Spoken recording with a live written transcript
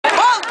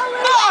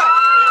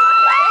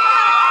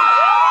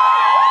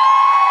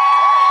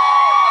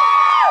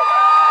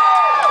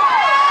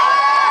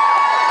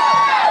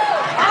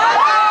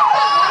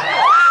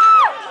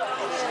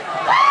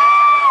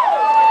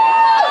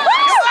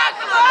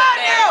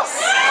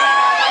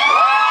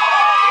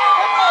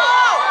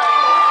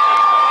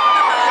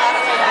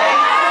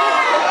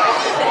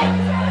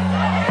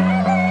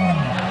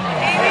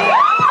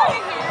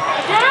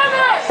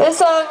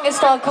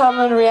called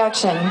Common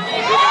Reaction.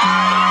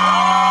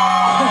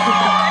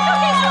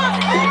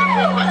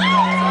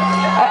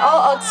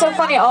 It's so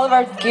funny, all of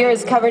our gear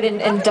is covered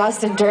in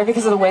dust and dirt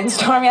because of the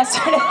windstorm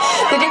yesterday.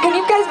 Can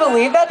you guys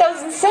believe that? That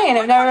was insane.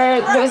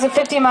 There was a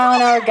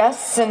 50-mile-an-hour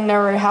gusts and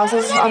there were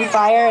houses on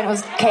fire and it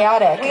was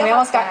chaotic. We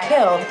almost got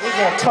killed. We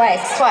did,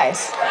 twice.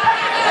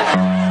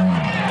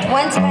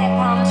 Once by a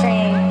palm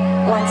tree,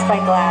 once by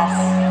glass.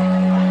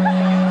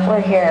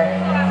 We're here.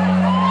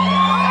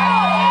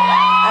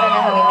 I don't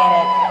know how we made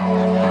it.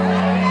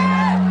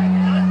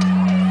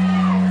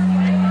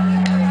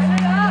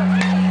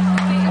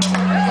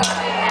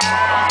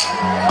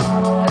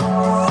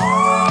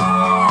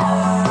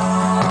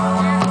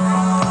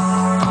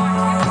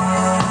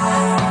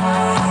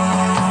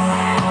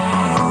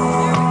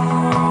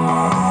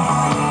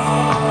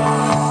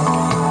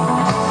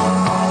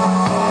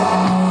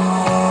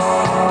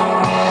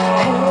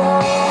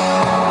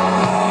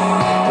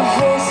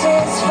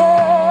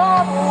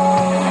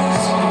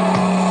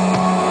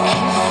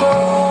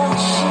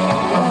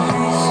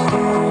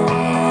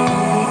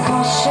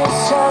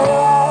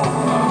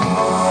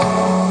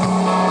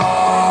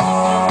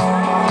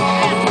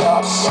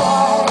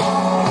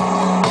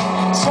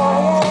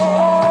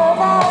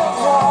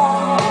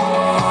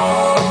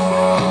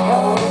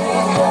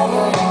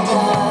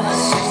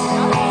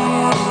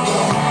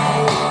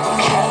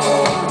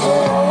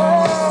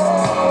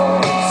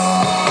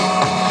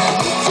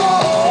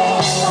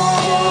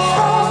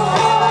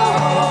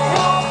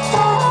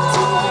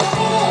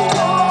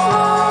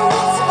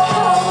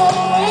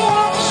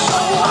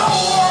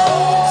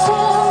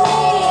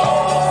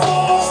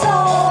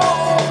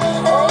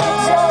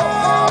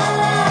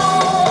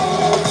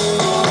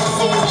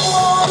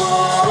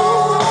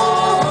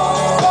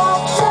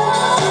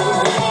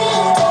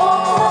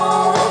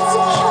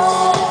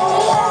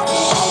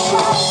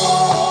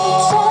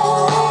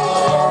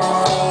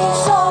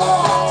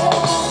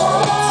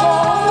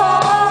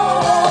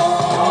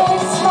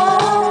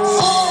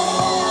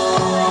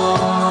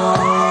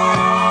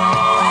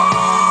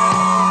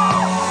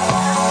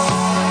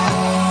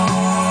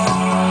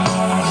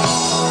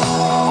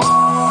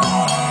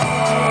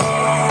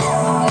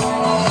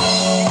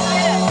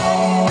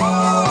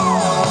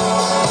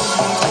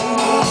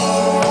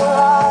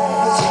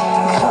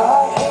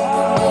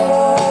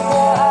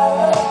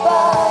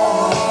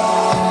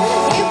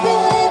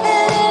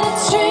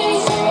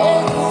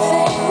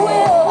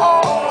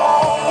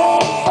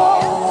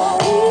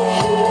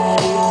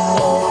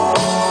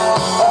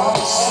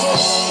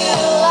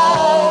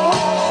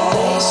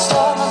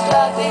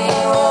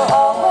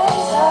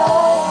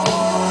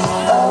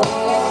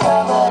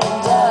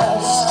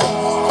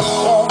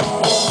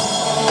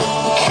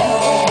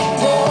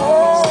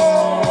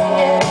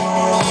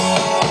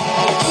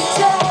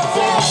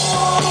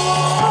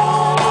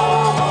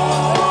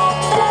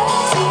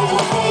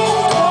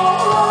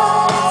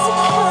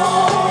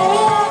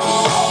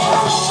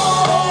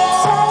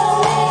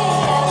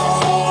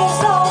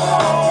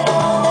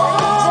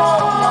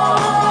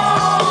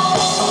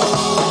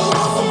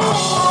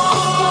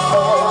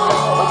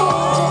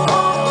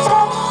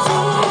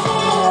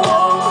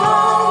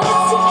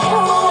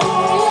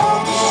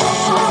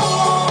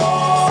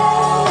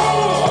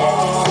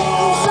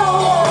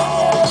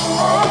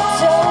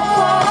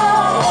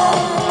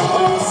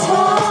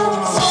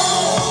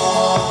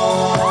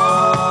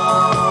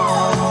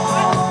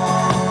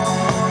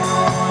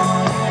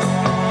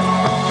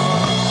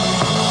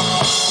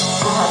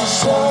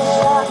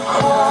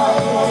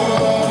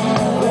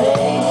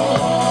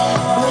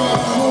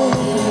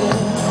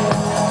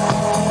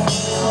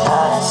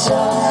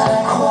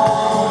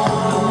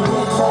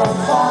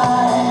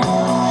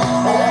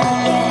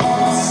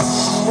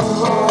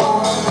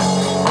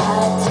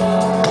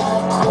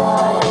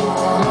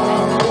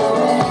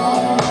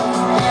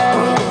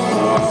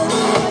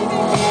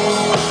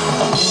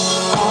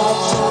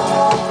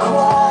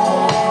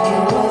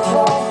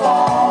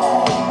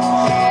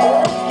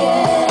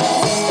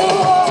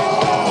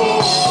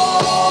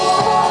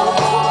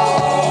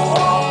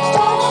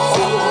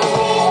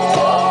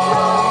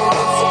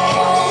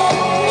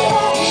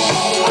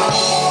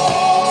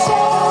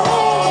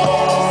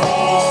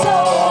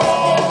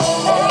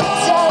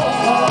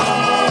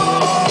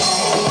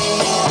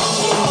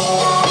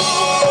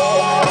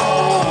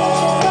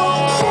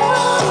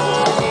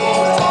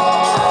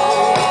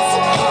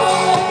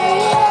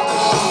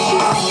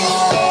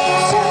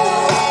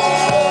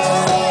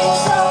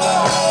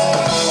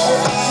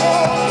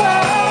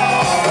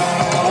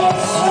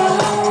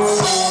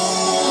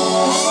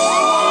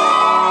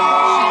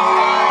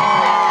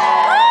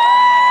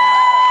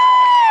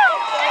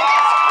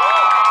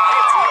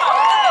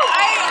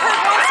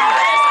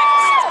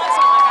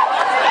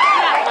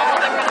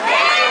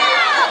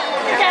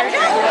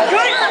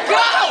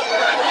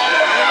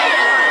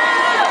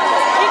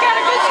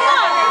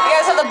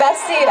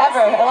 best seat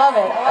ever. I love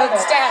it.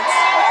 Let's dance.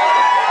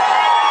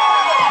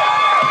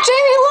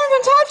 Jaime, you learned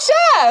from Top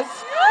Chef.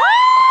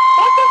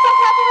 What the fuck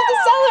happened with the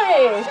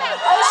celery?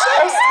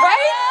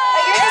 Right?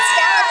 You're the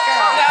scallop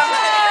girl.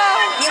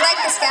 You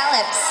like the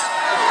scallops,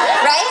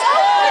 right?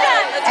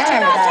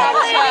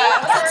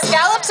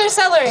 or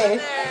celery?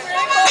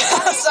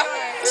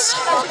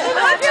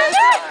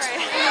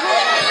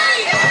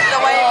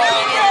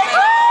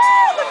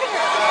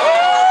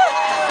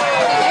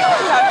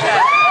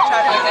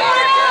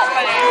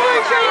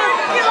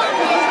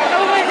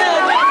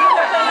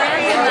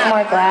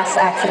 More glass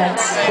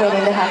accidents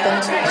waiting to happen.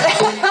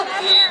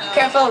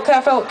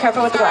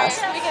 Careful with the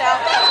glass.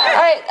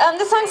 Alright,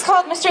 this song's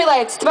called Mystery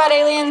Lights. It's about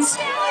aliens.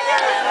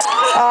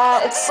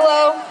 It's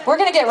slow. We're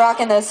gonna get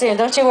rocking this soon,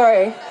 don't you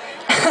worry.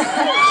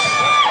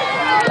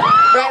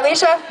 Right,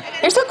 Leisha?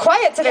 You're so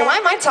quiet today. Why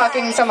am I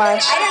talking so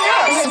much? I don't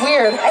know. This is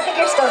weird. I think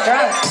you're still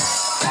drunk.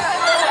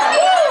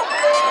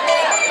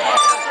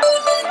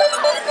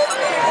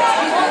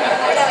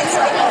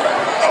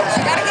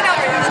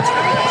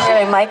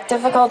 Having mic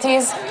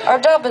difficulties. Our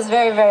job is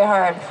very, very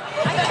hard.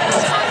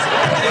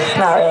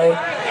 Not really.